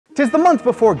'Tis the month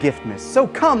before Giftmas, so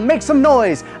come, make some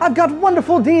noise. I've got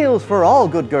wonderful deals for all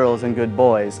good girls and good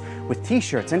boys, with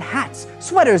t-shirts and hats,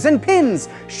 sweaters and pins,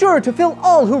 sure to fill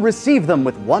all who receive them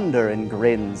with wonder and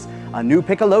grins. A new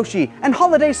Piccoloshi and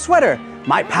holiday sweater.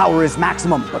 My power is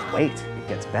maximum, but wait, it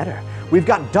gets better. We've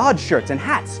got Dodge shirts and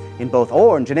hats in both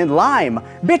orange and in lime.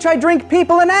 Bitch, I drink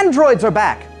people and androids are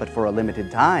back, but for a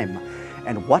limited time.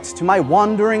 And what's to my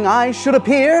wandering eyes should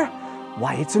appear?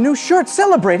 Why, it's a new shirt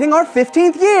celebrating our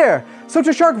 15th year. So to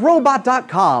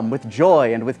sharkrobot.com with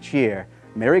joy and with cheer.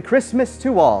 Merry Christmas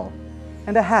to all,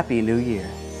 and a Happy New Year.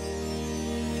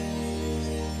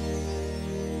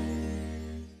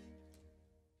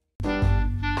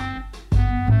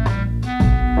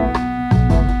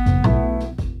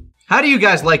 How do you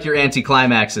guys like your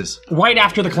anticlimaxes? Right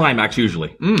after the climax,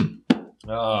 usually.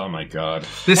 Oh my god.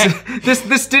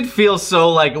 This did feel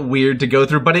so like weird to go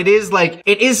through, but it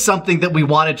is something that we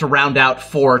wanted to round out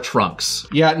for Trunks.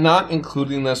 Yeah, not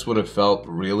including this would have felt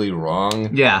really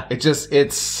wrong. Yeah.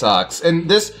 It sucks. And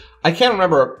this, I can't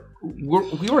remember,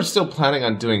 we were still planning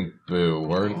on doing Boo,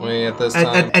 weren't we, at this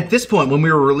time? At this point, when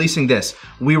we were releasing this,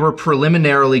 we were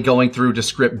preliminarily going through to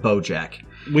script BoJack.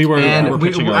 We were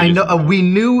pitching we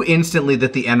knew instantly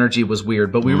that the energy was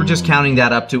weird, but we were just counting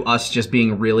that up to us just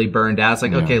being really burned out. It's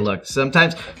like, okay, look,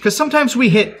 sometimes we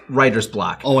hit writer's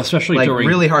block. Oh, especially like during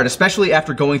really hard, especially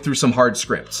after going through some hard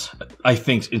scripts. I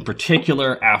think in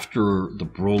particular after the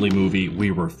Broly movie, we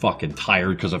were fucking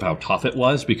tired because of how tough it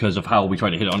was, because of how we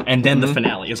tried to hit it on, and then the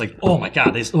finale. It's like, oh my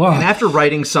god, this. And after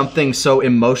writing something so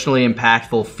emotionally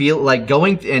impactful, feel like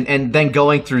going and then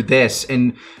going through this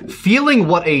and feeling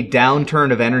what a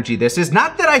downturn of energy this is.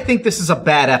 Not that I think this is a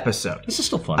bad episode. This is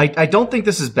still fun. I don't think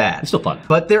this is bad. It's still fun.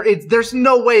 But there's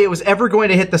no way it was ever going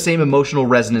to hit the same emotional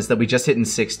resonance that we just hit in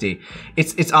 60.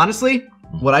 It's honestly,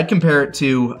 what I'd compare it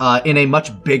to in a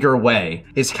much bigger way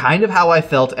is kind of how I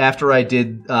felt after I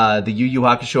did the Yu Yu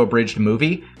Hakusho Abridged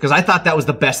movie, because I thought that was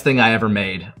the best thing I ever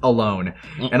made alone.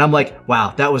 And I'm like,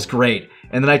 wow, that was great.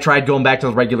 And then I tried going back to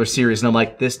the regular series, and I'm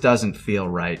like, this doesn't feel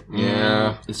right.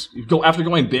 Yeah. After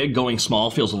going big, going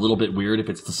small feels a little bit weird if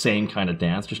it's the same kind of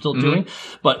dance you're still doing.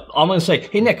 But I'm going to say,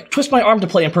 hey, Nick, twist my arm to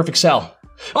play Imperfect Cell.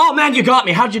 Oh, man, you got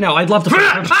me. How'd you know? I'd love to play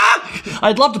him.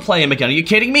 I'd love to play him again. Are you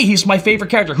kidding me? He's my favorite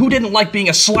character. Who didn't like being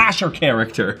a slasher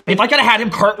character? If I could have had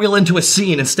him cartwheel into a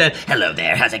scene instead, hello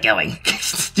there, how's it going?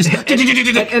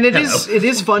 And it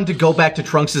is fun to go back to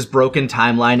Trunks' broken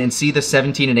timeline and see the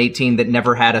 17 and 18 that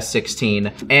never had a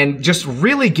 16 and just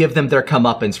really give them their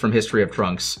comeuppance from History of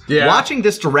Trunks. Yeah. Watching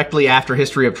this directly after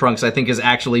History of Trunks, I think, is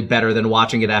actually better than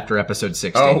watching it after episode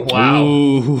 60. Oh, wow.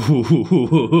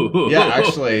 Ooh. Yeah,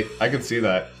 actually, I can see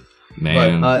that.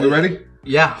 Man. But, we ready?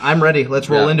 Yeah, I'm ready. Let's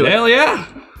roll into it. Hell yeah!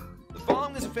 The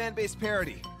following is a fan-based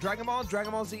parody. Dragon Ball,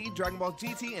 Dragon Ball Z, Dragon Ball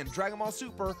GT, and Dragon Ball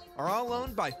Super are all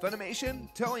owned by Funimation,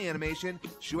 Toei Animation,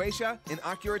 Shueisha, and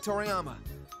Akira Toriyama.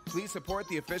 Please support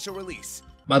the official release.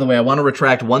 By the way, I want to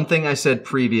retract one thing I said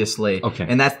previously. Okay.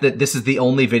 And that's that this is the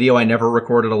only video I never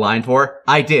recorded a line for.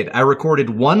 I did. I recorded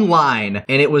one line,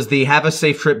 and it was the Have a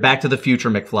Safe Trip Back to the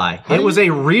Future McFly. It was a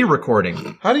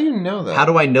re-recording. How do you know that? How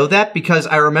do I know that? Because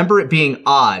I remember it being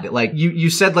odd. Like, you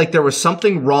said, like, there was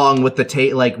something wrong with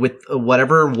the like, with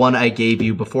whatever one I gave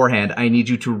you beforehand. I need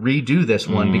you to redo this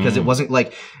one because it wasn't,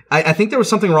 like, I think there was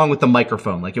something wrong with the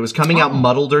microphone. Like, it was coming out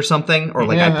muddled or something, or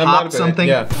like I popped something.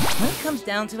 When it comes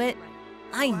down to it,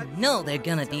 I know they're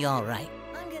gonna be alright.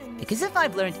 Because if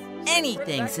I've learned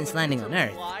anything since landing on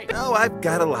Earth... Oh, I've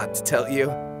got a lot to tell you.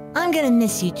 I'm gonna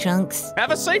miss you, Trunks.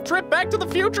 Have a safe trip back to the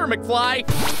future, McFly!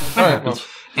 Alright, well.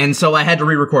 And so I had to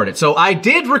re-record it. So I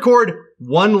did record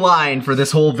one line for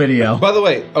this whole video. By the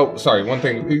way, one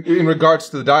thing. In regards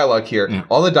to the dialogue here,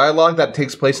 all the dialogue that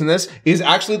takes place in this is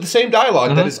actually the same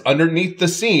dialogue that is underneath the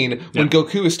scene when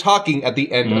Goku is talking at the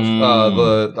end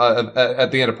of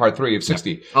at the end of part 3 of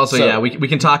 60. Also, we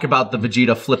can talk about the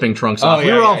Vegeta flipping Trunks off.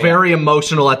 We were all very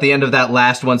emotional at the end of that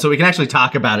last one, so we can actually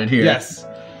talk about it here. Yes.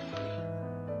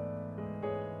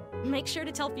 Make sure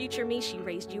to tell future me she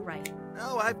raised you right.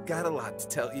 Oh, I've got a lot to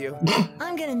tell you.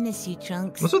 I'm gonna miss you,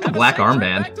 Trunks. What's with the black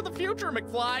armband? Back to the future,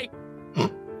 McFly!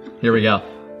 Here we go.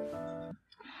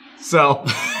 So...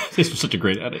 This was such a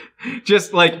great edit.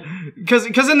 Just like... Because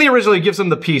in the original, he gives him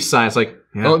the peace sign. It's like...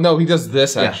 Yeah. Oh, no, he does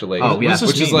this, actually. Oh, yeah.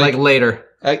 Which is like later.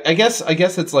 I guess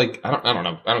it's like... I don't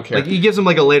know. I don't care. Like, he gives him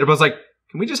like a later, but it's like...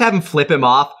 Can we just have him flip him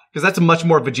off? Because that's a much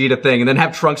more Vegeta thing, and then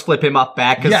have Trunks flip him off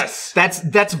back. Yes,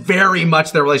 that's very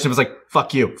much their relationship. It's like,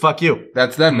 fuck you, fuck you.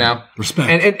 That's them now. Respect.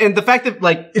 And the fact that,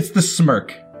 like, it's the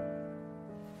smirk.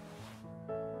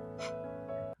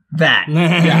 That.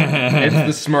 Yeah, it's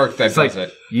the smirk that does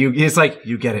it. It's like,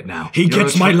 you get it now. He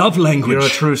gets my love language. You know a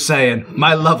true saying.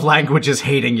 My love language is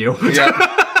hating you. Yeah.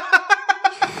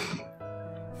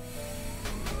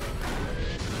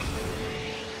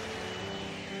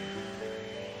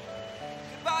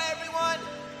 Goodbye, everyone.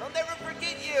 I'll never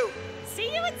forget you.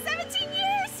 See you in 17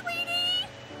 years,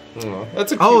 sweetie! Oh,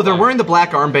 that's a cute Oh, they're line. wearing the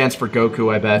black armbands for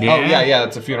Goku, I bet. Oh, yeah,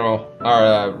 it's a funeral.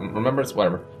 Or, remembrance,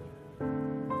 whatever.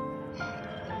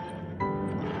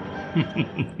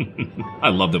 I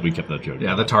love that we kept that joke.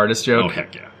 Yeah, the TARDIS joke. Oh,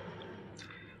 heck yeah.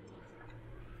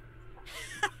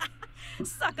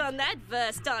 Suck on that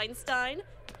verse, Einstein.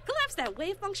 Collapse that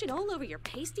wave function all over your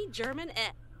pasty German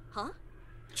Huh?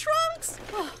 Trunks!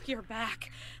 Oh, you're back.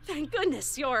 Thank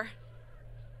goodness you're...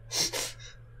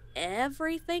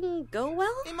 Everything go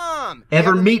well? Hey, Mom.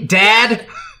 Ever meet Dad?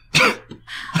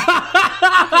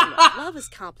 Love is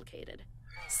complicated.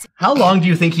 How long do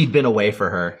you think he'd been away for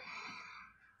her?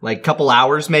 Like, couple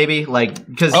hours, maybe? Like,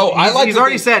 because he's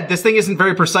already said this thing isn't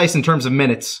very precise in terms of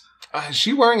minutes. Is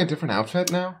she wearing a different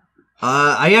outfit now?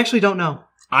 I actually don't know.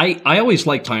 I always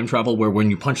like time travel where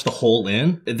when you punch the hole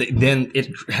in, then it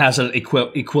has an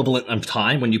equivalent of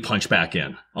time when you punch back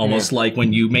in. Almost like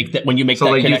when you make that So,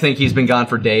 like, you think he's been gone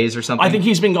for days or something? I think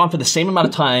he's been gone for the same amount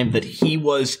of time that he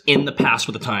was in the past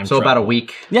with the time So travel. about a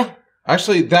week. Yeah.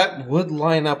 Actually, that would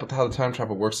line up with how the time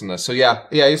travel works in this. So yeah,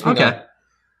 he's been gone.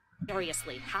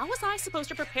 Seriously, how was I supposed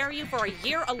to prepare you for a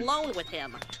year alone with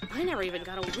him? I never even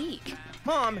got a week.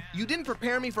 Mom, you didn't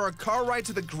prepare me for a car ride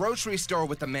to the grocery store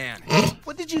with the man.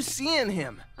 What did you see in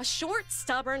him? A short,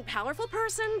 stubborn, powerful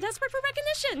person desperate for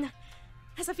recognition.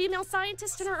 As a female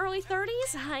scientist in her early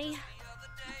 30s, I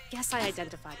guess I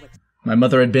identified with... My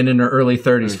mother had been in her early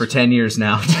 30s for 10 years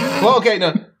now. Well, okay,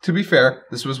 no. To be fair,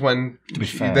 this was when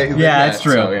they Yeah, met, it's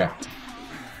true. So, yeah.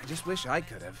 I just wish I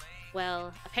could have.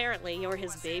 Well, apparently you're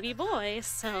his baby boy,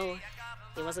 so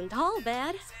he wasn't all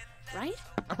bad, right?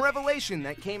 A revelation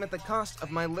that came at the cost of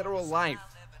my literal life.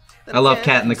 I love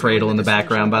Cat in the Cradle in the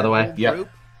background, by the way. Yep.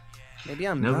 Maybe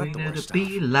I'm No not way the to worst.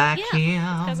 be like Yeah,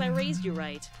 him. because I raised you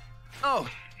right. Oh,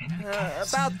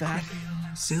 about that.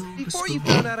 Before you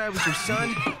found out I was your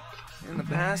son, in the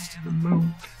past,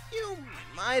 you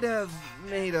might have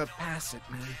made a pass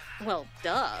at me. Well,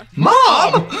 duh.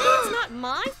 Mom! It's not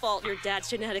my fault your dad's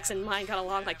genetics and mine got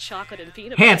along like chocolate and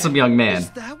peanut butter. Handsome young man. Is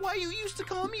that why you used to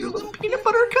call me your little Peanut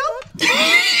butter cup?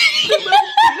 Peanut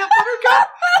butter cup?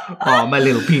 Oh, my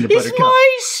little peanut butter cup.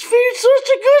 It's such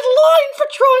a good line for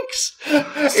Trunks.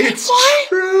 It's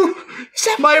true. Is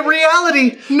that my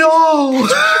reality? No.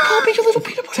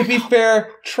 To be fair,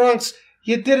 Trunks,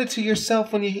 you did it to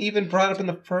yourself when you even brought it up in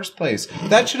the first place.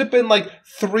 That should have been like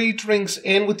 3 drinks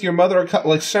in with your mother,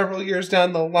 like several years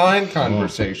down the line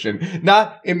conversation,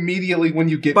 not immediately when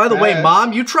you get By the way, back.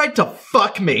 Mom, you tried to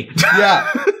fuck me.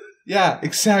 Yeah,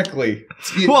 exactly.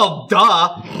 Well, duh.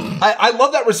 I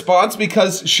love that response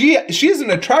because she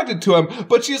isn't attracted to him,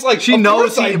 but she's like, She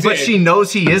knows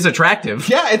he is attractive.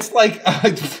 Yeah, it's like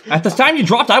At the time you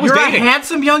dropped, I was You're dating. a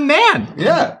handsome young man.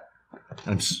 yeah.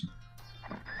 This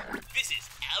is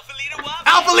Alpha Leader Wombat.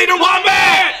 Alpha Leader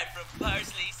Wombat! From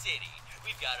Parsley City.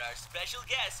 We've got our special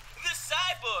guests, the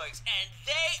Cyborgs, and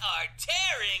they are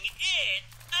tearing it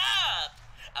up.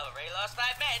 I've already lost 5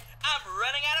 men. I'm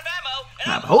running out of ammo,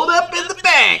 and I'm holed up in the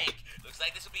bank. Looks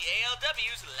like this will be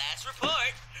ALW's last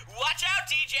report. Watch out,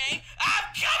 DJ. I'm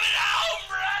coming home,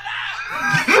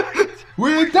 brother.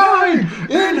 We're dying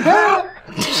in hell.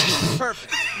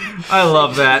 Perfect. I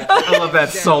love that. I love that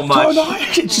so much.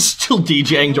 It's just still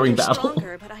DJing during I'm battle.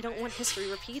 stronger, but I don't want history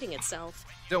repeating itself.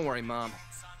 Don't worry, Mom.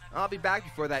 I'll be back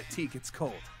before that tea gets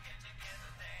cold.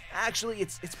 Actually,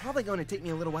 it's probably going to take me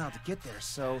a little while to get there,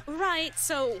 so... Right,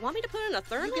 so want me to put in a You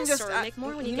thermos can just... or make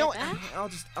more when you know get what?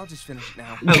 back? I'll just finish it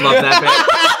now. I love that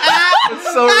bit.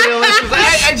 It's so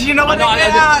realistic. You know what?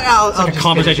 It's like a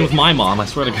conversation with my mom, I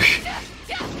swear to God.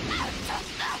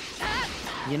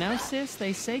 You know, sis,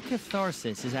 they say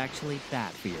catharsis is actually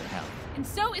bad for your health. And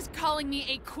so is calling me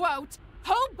a, quote,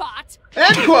 hobot.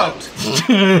 End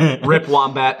quote. Rip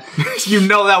Wombat. You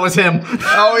know that was him.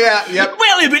 Oh yeah, yep.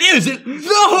 Well, if it isn't,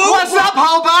 What's up,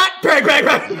 Hobot? Bang,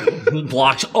 bang, bang.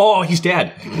 Blocks. Oh, he's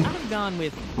dead. I'd have gone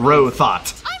with... Roe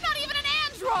thought. I'm not even an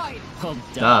android. Well,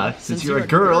 Duh. Since you're a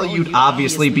girl, you'd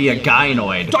obviously be a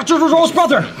gynoid. Dr. Roll's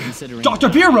brother. Considering Dr.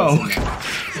 Bureau.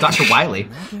 Dr. Wiley.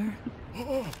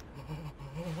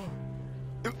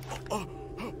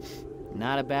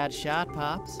 Not a bad shot,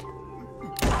 Pops.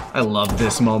 I love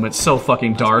this moment. So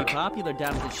fucking dark. Popular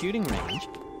down at the shooting range.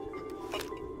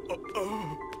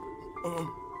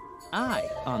 I,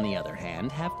 on the other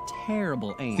hand, have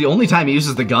terrible aim. The only time he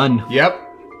uses the gun. Yep.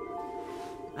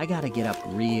 I gotta get up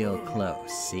real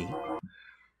close, see?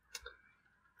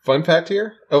 Fun fact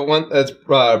here. One, that's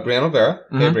Brianna Vera.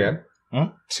 Hey, Brianne. Hmm?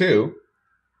 2,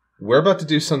 we're about to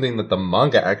do something that the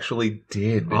manga actually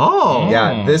did. Oh.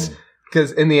 Yeah,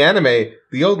 because in the anime,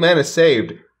 the old man is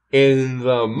saved. In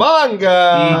the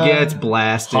manga, He gets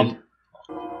blasted.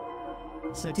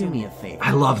 So do me a favor.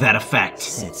 I love that effect.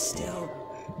 Sit still.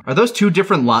 Are those two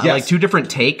different like two different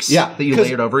takes that you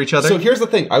layered over each other? So here's the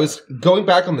thing. I was going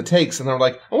back on the takes, and I'm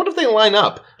like, I wonder if they line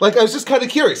up. Like, I was just kind of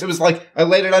curious. It was like, I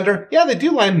laid it under. Yeah, they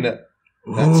do line up.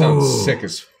 That sounds sick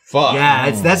as fuck.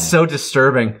 Yeah, that's so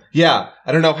disturbing. Yeah,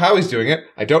 I don't know how he's doing it.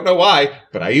 I don't know why,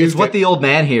 but I used It's what the old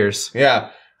man hears.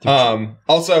 Yeah.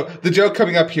 Also, the joke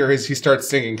coming up here is he starts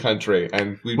singing country,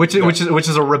 and which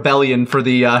is a rebellion for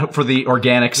the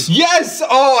organics. Yes!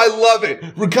 Oh, I love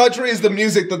it. Country is the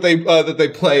music that they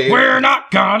play. We're not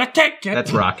gonna take it.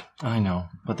 That's rock. I know,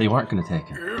 but they weren't gonna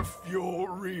take it. If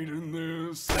you're reading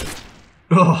this.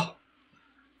 Oh.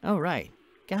 Oh, right.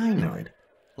 Gynoid.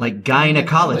 Like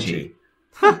gynecology.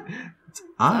 It's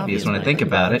obvious when I think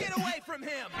about it.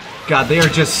 God, they are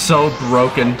just so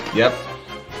broken. Yep.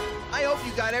 I hope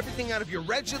you got everything out of your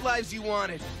wretched lives you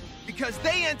wanted. Because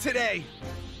they end today.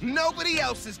 Nobody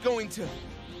else is going to.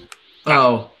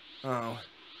 Oh. Oh.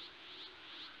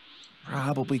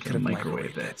 Probably could have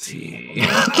microwaved that tea.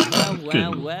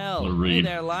 Well. Hey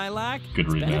there, Lilac.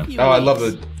 Good read, It's been a man. few Oh, I weeks. love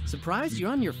it. Surprised you're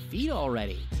on your feet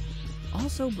already.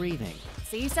 Also breathing.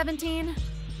 See, 17?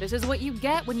 This is what you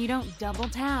get when you don't double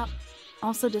tap.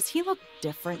 Also, does he look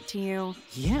different to you?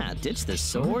 Yeah, ditched the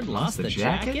sword, lost the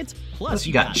jacket. Plus,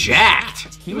 you got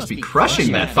jacked. He must be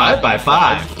crushing that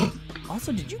 5x5.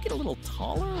 Also, did you get a little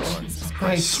taller?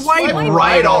 I swipe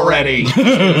right already.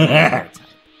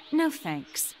 No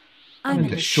thanks. I'm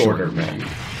The shorter man.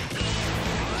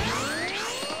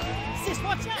 Sis,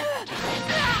 watch out!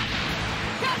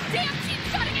 God damn,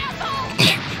 she's cutting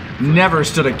asshole! Never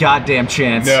stood a goddamn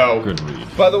chance. No. Good read.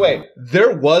 By the way,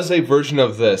 there was a version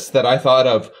of this that I thought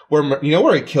of where, you know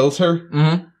where he kills her?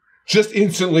 Mm-hmm. Just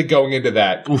instantly going into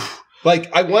that. Oof.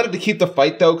 Like, I wanted to keep the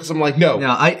fight, though, because I'm like, no.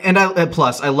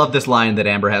 Plus, I love this line that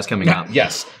Amber has coming up.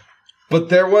 Yes.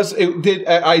 But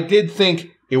I did think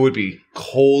it would be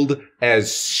cold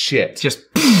as shit. Just.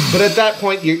 But at that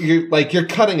point, you're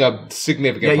cutting a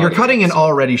significant. Yeah, you're part of cutting it. an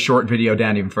already short video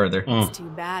down even further. It's too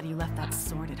bad you left that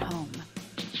sword at home.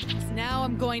 Now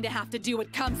I'm going to have to do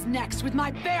what comes next with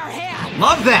my bare hands.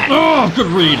 Love that. Oh, good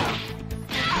read.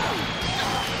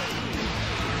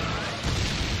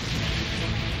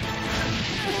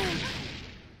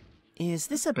 Is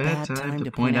this a bad time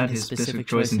to point out his specific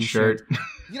choice in shirt?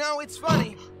 You know, it's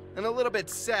funny and a little bit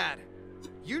sad.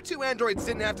 You two androids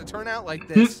didn't have to turn out like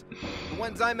this. The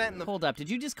ones I met in the... Hold up, did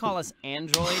you just call us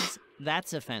androids?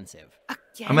 That's offensive.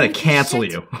 I'm gonna cancel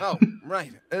you. Oh,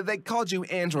 right. They called you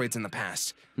androids in the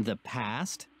past. The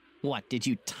past? What, did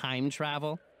you time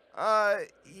travel?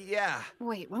 Yeah.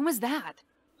 Wait, when was that?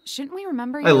 Shouldn't we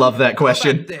remember you? I love that How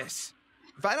question. about this?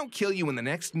 If I don't kill you in the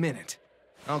next minute,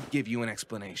 I'll give you an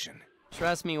explanation.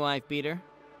 Trust me, wife beater.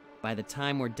 By the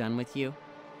time we're done with you,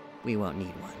 we won't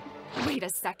need one. Wait a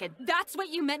second. That's what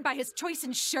you meant by his choice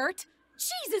in shirt?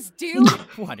 Jesus, dude!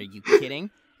 What, are you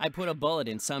kidding? I put a bullet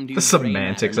in some dude's The gray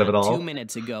semantics matter of it not all. 2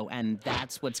 minutes ago, and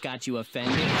that's what's got you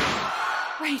offended?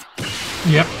 Wait.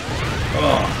 Yep.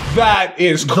 That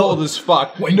is cold as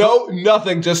fuck. No,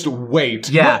 nothing. Just wait.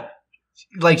 Yeah.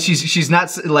 Like she's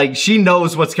not like she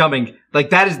knows what's coming. Like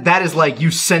that is like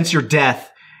you sense your death,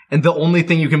 and the only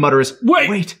thing you can mutter is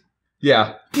wait.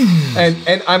 Yeah.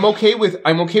 and I'm okay with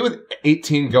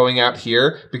 18 going out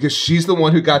here because she's the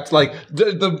one who got like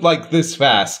this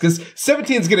fast. Because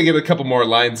 17's gonna get a couple more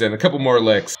lines in, a couple more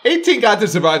licks. 18 got to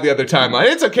survive the other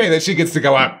timeline. It's okay that she gets to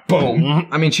go out. Boom.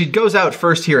 I mean, she goes out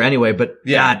first here anyway, but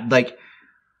Yeah. God, like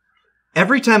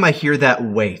every time I hear that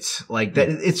wait, like that,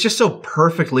 it's just so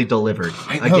perfectly delivered.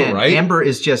 I know, Again, right? Amber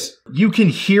is just you can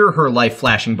hear her life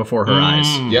flashing before her eyes.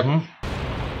 Yep.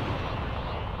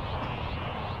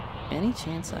 Any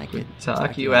chance I could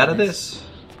Talk you out of this?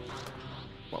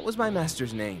 What was my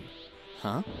master's name?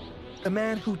 Huh? The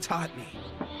man who taught me.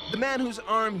 The man whose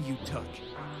arm you took.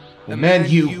 The man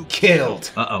you killed.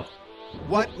 Uh-oh.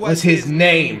 What was his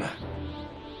name?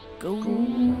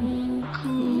 Goku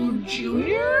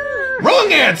Junior?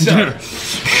 Wrong answer!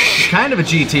 Kind of a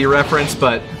GT reference,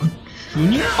 but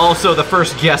also the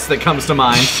first guess that comes to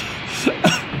mind.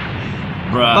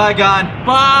 Bruh. Bye, Gon.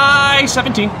 Bye,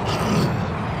 17.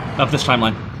 Of this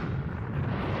timeline.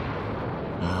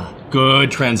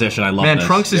 Good transition. I love Man, this.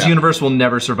 Trunks' universe will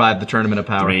never survive the Tournament of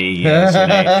Power. 3 years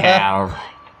in a cow.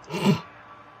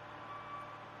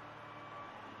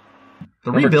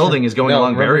 The rebuilding is going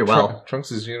along very well.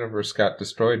 Trunks' universe got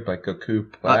destroyed by Goku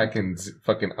Black and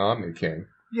fucking Omni King.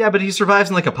 Yeah, but he survives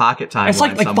in like a pocket timeline. It's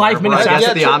like 5 minutes I guess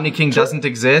after the Omni King doesn't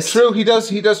exist. True, he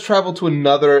does travel to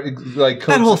another like.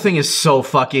 That whole thing is so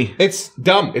fucky. It's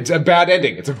dumb. It's a bad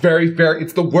ending. It's a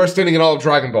it's the worst ending in all of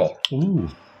Dragon Ball. Ooh.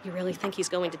 You really think he's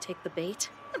going to take the bait?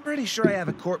 I'm pretty sure I have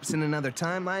a corpse in another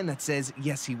timeline that says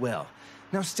yes, he will.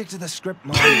 Now stick to the script,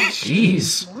 Mom.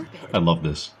 Jeez. I love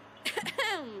this.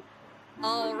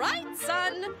 All right,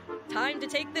 son. Time to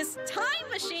take this time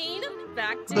machine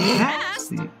back to the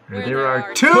past. Where there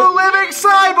are 2 living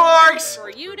cyborgs! For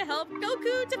you to help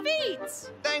Goku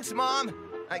defeat. Thanks, Mom.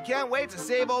 I can't wait to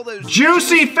save all those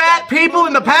juicy fat people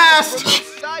in the past!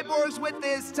 cyborgs with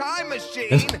this time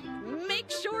machine. Make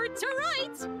sure to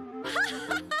write.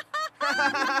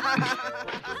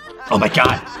 Oh my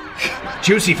god.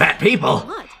 Juicy fat people.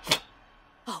 What?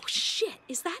 Oh shit,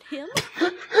 is that him?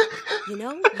 You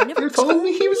know, you never told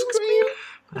me he was green.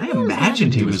 I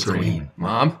imagined he was green.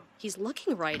 Mom? He's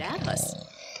looking right at us.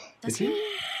 Does he?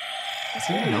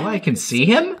 No, I can see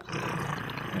him?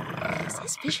 Is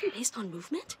his vision based on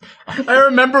movement? I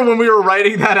remember when we were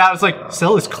writing that out, it's like,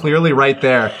 Cell is clearly right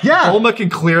there. Yeah. Bulma can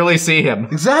clearly see him.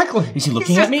 Exactly. Is he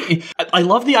looking at me? I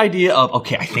love the idea of,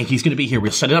 okay, I think he's going to be here.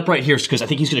 We'll set it up right here because I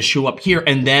think he's going to show up here,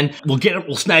 and then we'll get him,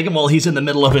 we'll snag him while he's in the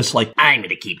middle of his, like, I'm going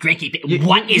to keep drinking.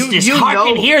 What is this?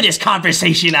 Harken here, this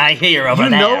conversation I hear over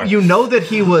there. You know that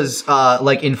he was,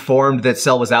 like, informed that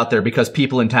Cell was out there because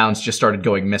people in towns just started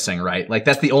going missing, right? Like,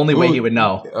 that's the only way he would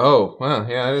know. Oh, wow.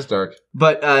 Yeah, that is dark.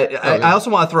 But I also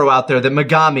want to throw out there that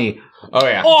Megami,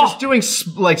 just doing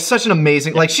like such an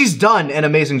amazing, like she's done an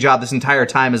amazing job this entire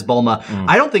time as Bulma.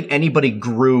 I don't think anybody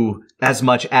grew as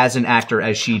much as an actor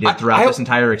as she did throughout this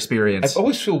entire experience. I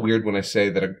always feel weird when I say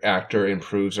that an actor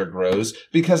improves or grows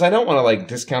because I don't want to like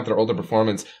discount their older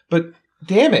performance, but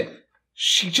damn it.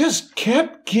 She just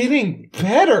kept getting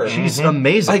better. She's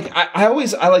amazing. Like I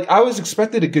always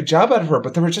expected a good job out of her,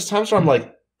 but there were just times where I'm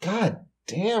like, God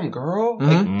damn, girl.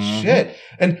 Like, shit.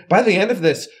 And by the end of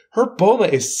this, her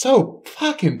Bulma is so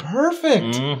fucking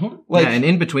perfect. Like, and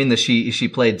in between this, she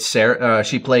played Sarah.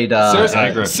 She played Sarah's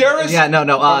Integra. Sorry.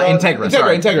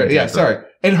 Integra. Yeah, sorry.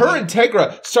 And her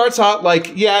Integra starts out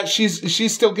like, yeah,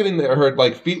 she's still getting her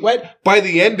like feet wet. By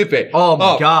the end of it, oh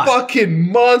my god,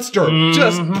 fucking monster,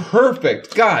 just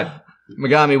perfect. God.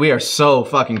 Megami, we are so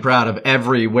fucking proud of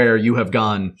everywhere you have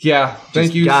gone. Yeah,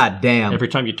 thank you. God damn. Every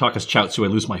time you talk as Chaozu, I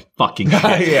lose my fucking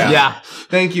shit. yeah.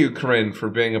 Thank you, Corinne, for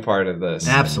being a part of this.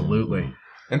 Absolutely.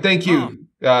 And thank you,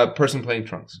 person playing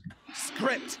Trunks.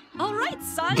 Script. All right,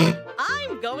 son.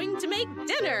 I'm going to make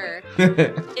dinner.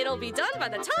 It'll be done by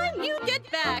the time you get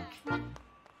back.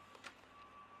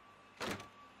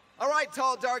 All right,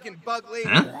 tall, dark, and bugly.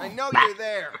 I know you're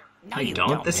there. No, you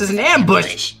don't. This is an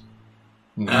ambush.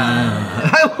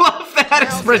 I love that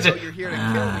expression. You're here to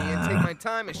kill me and take my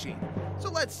time machine. So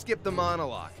let's skip the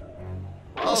monologue.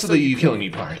 Also the you killing me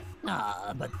part.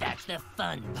 But that's the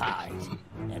fun part.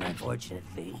 And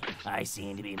unfortunately, I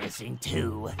seem to be missing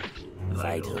 2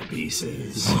 vital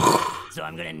pieces. So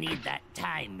I'm gonna need that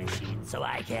time machine so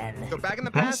I can go back in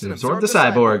the past and absorb the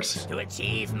cyborgs to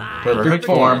achieve my perfect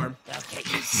form. Okay.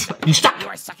 You stop! You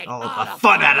are sucking all the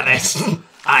fun out of this.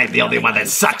 I'm the only one that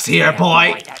sucks here,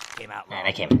 boy.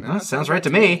 That sounds right to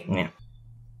me. Yeah.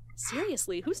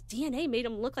 Seriously, whose DNA made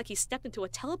him look like he stepped into a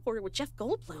teleporter with Jeff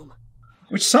Goldblum?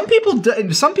 Which some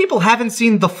people haven't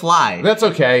seen The Fly. That's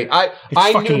okay.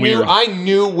 I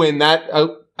knew when that.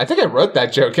 I think I wrote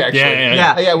that joke actually.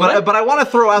 Yeah. But I want to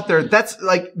throw out there. That's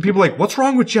like people are like, what's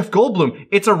wrong with Jeff Goldblum?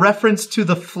 It's a reference to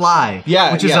The Fly.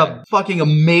 Which is a fucking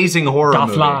amazing horror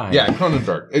movie. Fly. Yeah,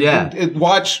 Cronenberg.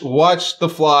 Watch The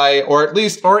Fly, or at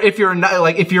least, or if you're not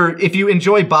like if you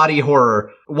enjoy body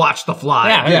horror, watch The Fly.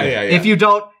 Yeah. If you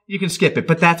don't, you can skip it.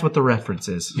 But that's what the reference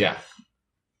is. Yeah.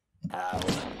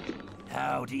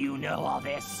 How do you know all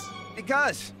this?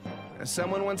 Because, as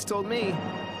someone once told me,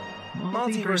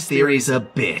 multiverse theory's a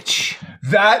bitch.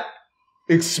 That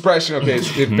expression of his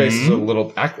face is a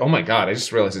little. Oh my god! I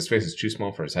just realized his face is too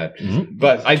small for his head.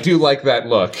 But I do like that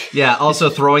look. Yeah. Also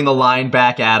throwing the line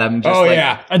back at him.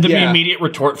 Just and the immediate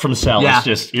retort from Cell is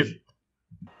just.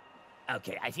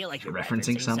 Okay, I feel like you're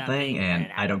referencing something, and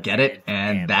I don't get it,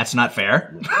 and that's not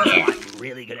fair. I'm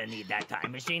really gonna need that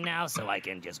time machine now, so I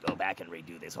can just go back and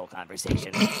redo this whole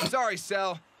conversation. Sorry,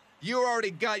 Cell. You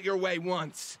already got your way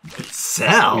once.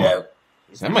 Cell?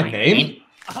 Is that my name?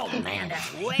 Oh man,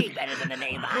 that's way better than the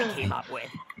name I came up with.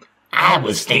 I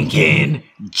was thinking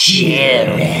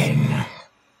Jiren.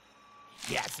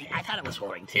 Yeah, see, I thought it was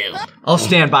boring too. I'll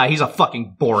stand by. He's a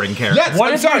fucking boring character. Yes, What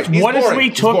I'm if, sorry. He's what if boring. we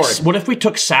He's took boring. what if we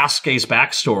took Sasuke's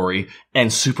backstory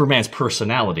and Superman's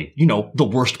personality? You know, the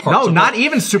worst parts. No, of not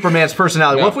even Superman's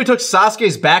personality. No. What if we took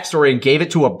Sasuke's backstory and gave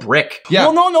it to a brick? Yeah.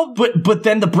 Well, no, but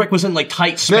then the brick was in like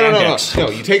tight spandex. No,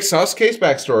 you take Sasuke's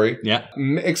backstory, Yeah.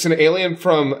 mix an alien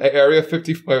from Area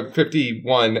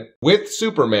 51 with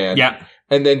Superman, Yeah.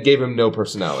 and then gave him no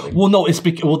personality. Well, no, it's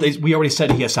because we already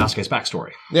said he has Sasuke's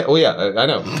backstory. Yeah, well, yeah, I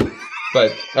know.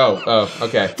 But,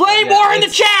 okay. Play more in the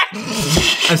chat!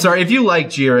 I'm sorry, if you like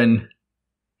Jiren,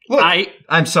 Look,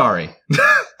 I'm sorry.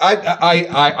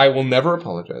 I will never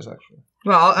apologize, actually.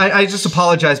 Well, I just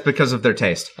apologize because of their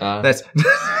taste. That's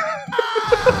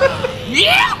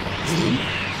Yeah!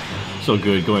 So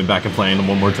good, going back and playing them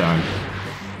one more time.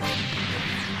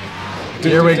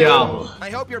 Here we go. I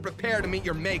hope you're prepared to meet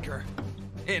your maker.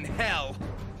 In hell.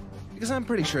 Because I'm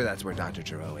pretty sure that's where Dr.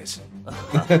 Gero is.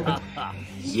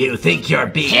 You think you're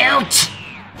being cute?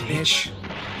 Bitch.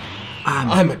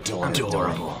 I'm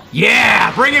adorable.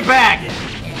 Yeah, bring it back.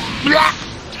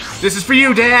 This is for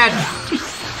you, Dad.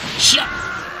 Shut.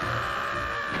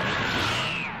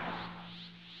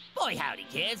 Boy, howdy,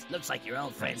 kids. Looks like your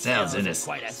old friend Sounds in a is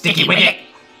quite a sticky wicket.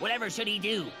 Whatever should he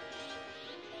do?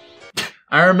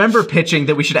 I remember pitching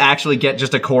that we should actually get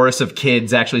just a chorus of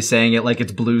kids actually saying it like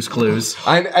it's Blue's Clues.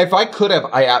 If I could have,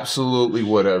 I absolutely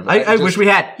would have. I wish we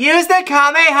had. Use the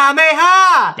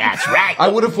Kamehameha! That's right. I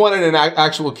would have wanted an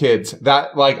actual kids.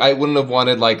 That, like, I wouldn't have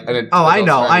wanted, like, an Oh, I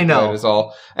know. Is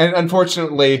all. And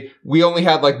unfortunately, we only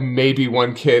had, like, maybe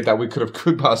one kid that we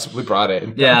could possibly brought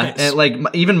in. Yeah, and like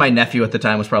even my nephew at the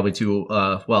time was probably too,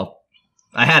 well,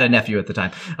 I had a nephew at the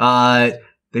time.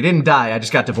 They didn't die, I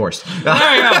just got divorced.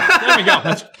 There we go.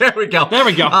 There we go. There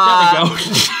we go.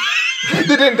 They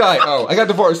didn't die. Oh, I got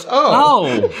divorced.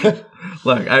 Oh.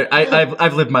 Look,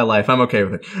 I've lived my life. I'm okay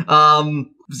with it.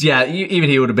 Yeah, even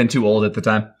he would have been too old at the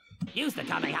time. Use the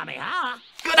Kamehameha.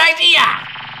 Good idea.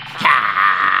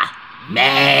 Ha!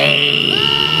 Me.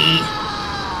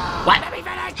 What?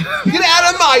 Get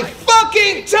out of my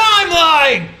fucking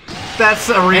timeline! That's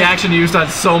a reaction used on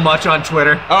so much on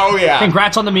Twitter. Oh, yeah.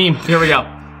 Congrats on the meme. Here we go.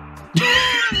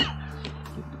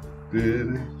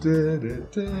 And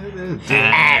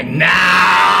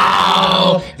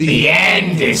now the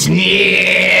end is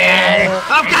near.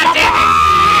 Oh, goddamn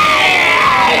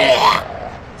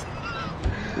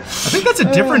I think that's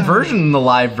a different version than the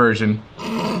live version.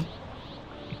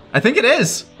 I think it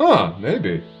is. Huh,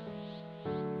 maybe.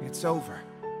 It's over.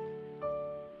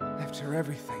 After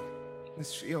everything,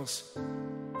 this feels...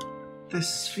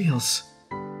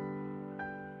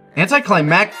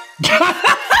 Anticlimatic.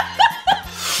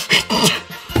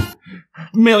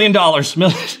 $1 million.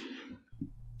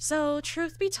 So,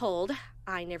 truth be told,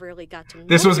 I never really got to know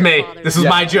This was your me. father This was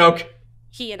my joke.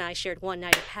 He and I shared one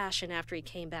night of passion after he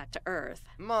came back to Earth.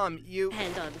 Mom, you...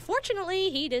 And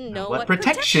unfortunately, he didn't know what what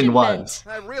protection was.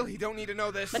 meant. I really don't need to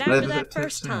know this. But after that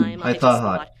first time, I just thought,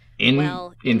 thought, in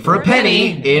well, for a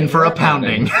penny, in for a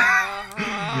pounding.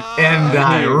 And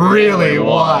I really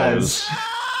was.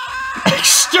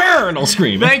 External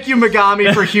scream. Thank you,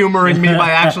 Megami, for humoring me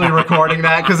by actually recording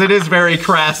that, because it is very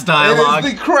crass dialogue. It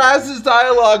is the crassest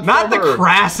dialogue Not the from her.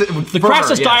 crassest. The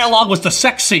crassest dialogue was the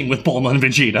sex scene with Bulma and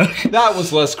Vegeta. That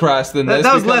was less crass than this.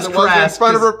 That was because less it wasn't crass, in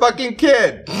front of her fucking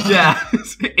kid. Yeah.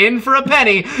 In for a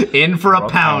penny, in for a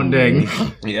pounding.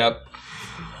 Yep.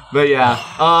 But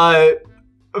yeah,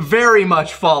 very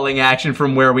much falling action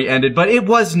from where we ended, but it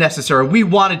was necessary. We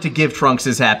wanted to give Trunks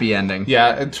his happy ending.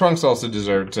 Yeah, and Trunks also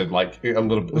deserved to, like, a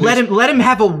little bit. Let him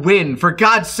have a win, for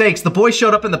God's sakes. The boy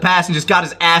showed up in the past and just got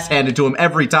his ass handed to him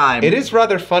every time. It is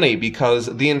rather funny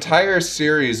because the entire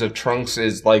series of Trunks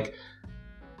is, like,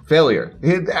 failure.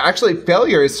 Actually,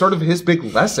 failure is sort of his big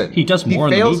lesson. He does more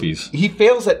in the movies. He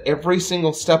fails at every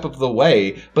single step of the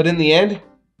way, but in the end,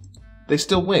 they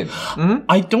still win. Mm-hmm.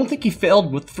 I don't think he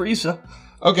failed with Frieza.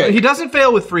 Okay. He doesn't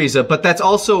fail with Frieza, but that's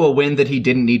also a win that he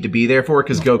didn't need to be there for,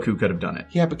 because Goku could have done it.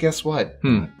 Yeah, but guess what?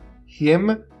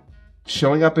 Him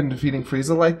showing up and defeating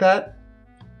Frieza like that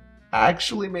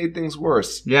actually made things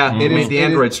worse. Yeah, it made the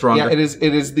android stronger. Yeah, it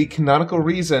is the canonical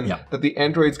reason that the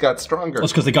androids got stronger.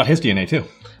 That's because they got his DNA too.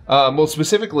 Well,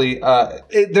 specifically,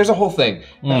 there's a whole thing.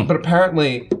 But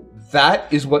apparently,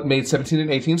 that is what made 17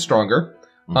 and 18 stronger.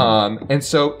 And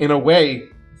so, in a way,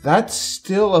 that's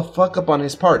still a fuck up on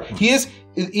his part. He is...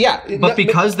 But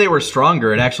because they were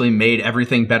stronger, it actually made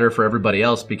everything better for everybody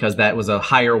else, because that was a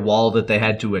higher wall that they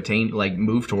had to attain, like,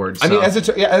 move towards. I mean, as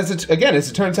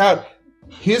it turns out,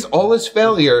 all his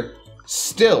failure,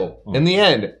 still, in the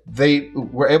end, they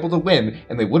were able to win,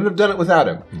 and they wouldn't have done it without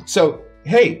him. So,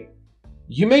 hey,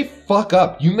 you may fuck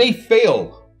up, you may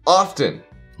fail, often,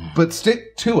 but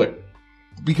stick to it.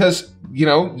 Because, you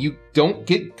don't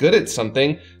get good at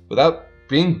something without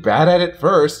being bad at it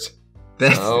first.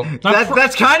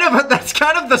 That's kind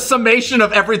of the summation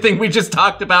of everything we just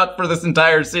talked about for this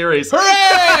entire series.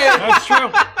 Hooray! That's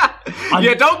true.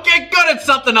 You don't get good at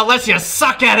something unless you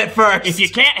suck at it first. If you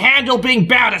can't handle being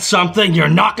bad at something, you're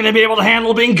not going to be able to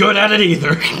handle being good at it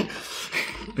either.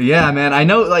 But yeah, man, I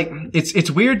know, it's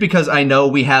weird because I know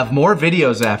we have more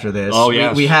videos after this. Oh,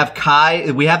 yes. We have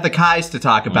the Kais to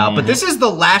talk about, but this is the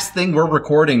last thing we're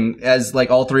recording as,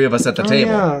 all three of us at the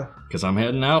table. Yeah. Because I'm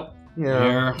heading out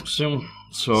here soon.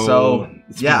 So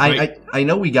yeah, I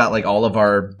know we got, all of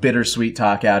our bittersweet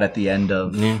talk out at the end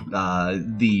of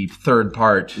the third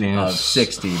part of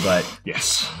 60, but...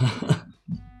 Yes.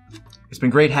 It's been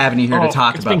great having you here to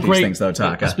talk about these things, though,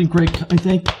 Taka. It's been great. I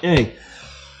think, hey...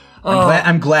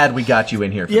 I'm glad we got you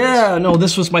in here for this. Yeah, no,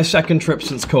 this was my second trip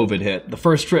since COVID hit. The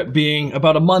first trip being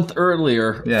about a month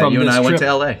earlier. Yeah, from you and this I went trip.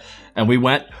 to LA. And we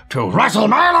went to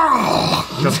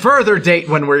WrestleMania! The further date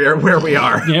when we're where we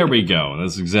are. There we go.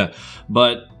 That's exact.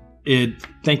 But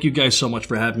thank you guys so much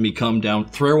for having me come down,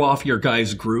 throw off your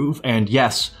guys' groove, and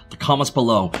yes, the comments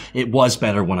below, it was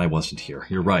better when I wasn't here.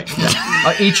 You're right.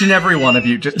 Each and every one of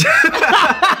you just...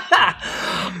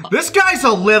 This guy's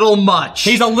a little much.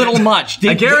 He's a little much.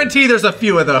 I guarantee there's a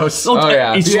few of those. Oh,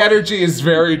 yeah. The energy is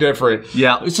very different.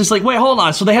 Yeah. It's just wait, hold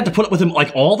on. So they had to put up with him,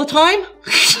 all the time?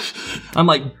 I'm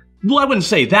like, well, I wouldn't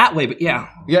say that way, but yeah.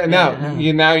 Yeah, now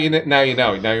you know. Now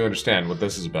you understand what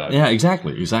this is about. Yeah,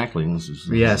 exactly.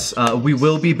 Yes, we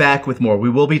will be back with more. We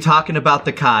will be talking about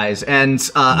the Kais, and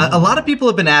a lot of people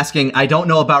have been asking, I don't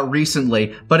know about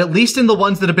recently, but at least in the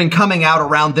ones that have been coming out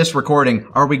around this recording,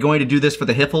 are we going to do this for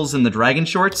the Hiffles and the Dragon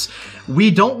Shorts?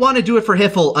 We don't want to do it for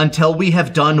Hiffle until we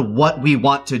have done what we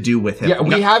want to do with Hiffle. Yeah,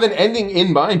 we have an ending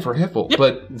in mind for Hiffle,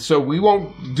 but so we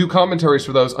won't do commentaries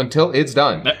for those until it's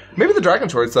done. Maybe the Dragon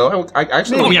Shorts, though. I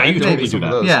actually you can totally do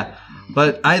that. Yeah,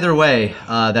 but either way,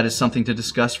 that is something to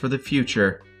discuss for the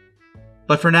future.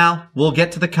 But for now, we'll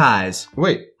get to the Kais.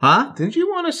 Wait. Huh? Didn't you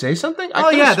want to say something?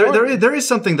 There is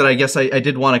something that I guess I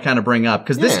did want to kind of bring up,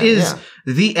 because this is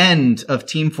the end of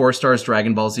Team 4 Star's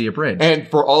Dragon Ball Z Abridged. And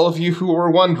for all of you who were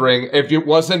wondering, if it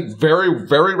wasn't very,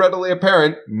 very readily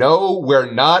apparent, no, we're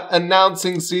not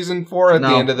announcing Season 4 at the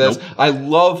end of this. Nope. I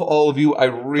love all of you. I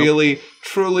really,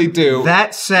 truly do.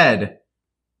 That said,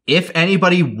 if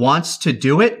anybody wants to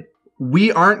do it,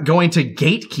 we aren't going to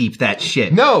gatekeep that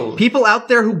shit. No. People out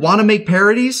there who want to make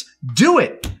parodies, do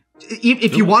it.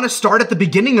 If you want to start at the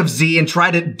beginning of Z and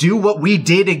try to do what we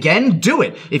did again, do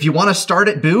it. If you want to start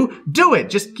at Boo, do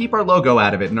it. Just keep our logo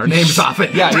out of it and our names off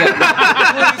it.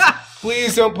 Yeah.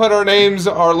 Please don't put our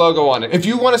logo on it. If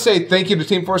you want to say thank you to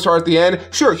Team 4 Star at the end,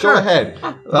 sure. Go ahead.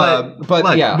 But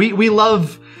look, yeah. We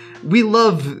love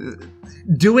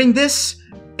doing this.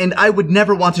 And I would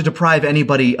never want to deprive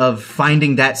anybody of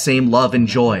finding that same love and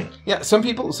joy. Yeah, some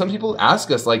people ask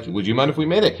us, would you mind if we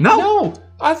made it? No.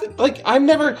 It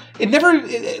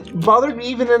bothered me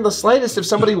even in the slightest if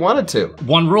somebody wanted to.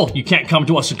 One rule, you can't come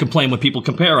to us and complain when people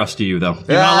compare us to you, though.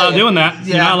 You're not allowed doing that.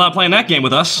 You're not allowed playing that game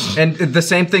with us. And the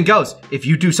same thing goes. If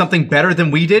you do something better than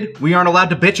we did, we aren't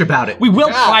allowed to bitch about it. We will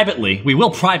privately.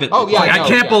 Oh, yeah. I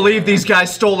can't believe these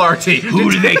guys stole our team. Who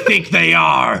do they think they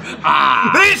are?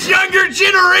 This younger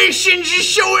generation's just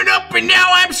showing up, and now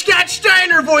I'm Scott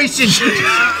Steiner voicing.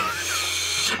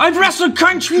 I've wrestled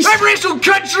countries. So I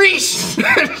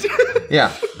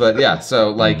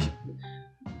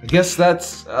guess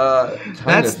that's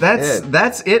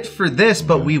it for this,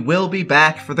 but we will be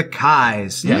back for the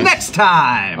Kais next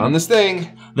time on this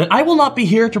thing. That I will not be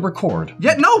here to record.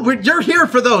 Yeah, no, you're here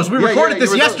for those. We recorded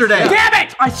this yesterday. Damn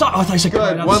it! I said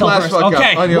good. One last fuck up.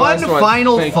 Okay, one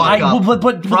final fuck up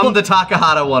from the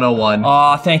Takahata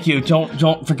 101. Thank you.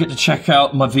 Don't forget to check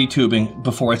out my VTubing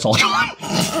before it's all gone.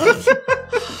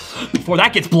 Before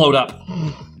that gets blowed up.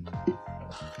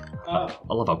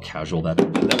 I love how casual that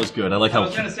was good. I like how. I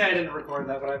was gonna say I didn't record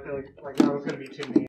that, but I feel like that was gonna be too mean.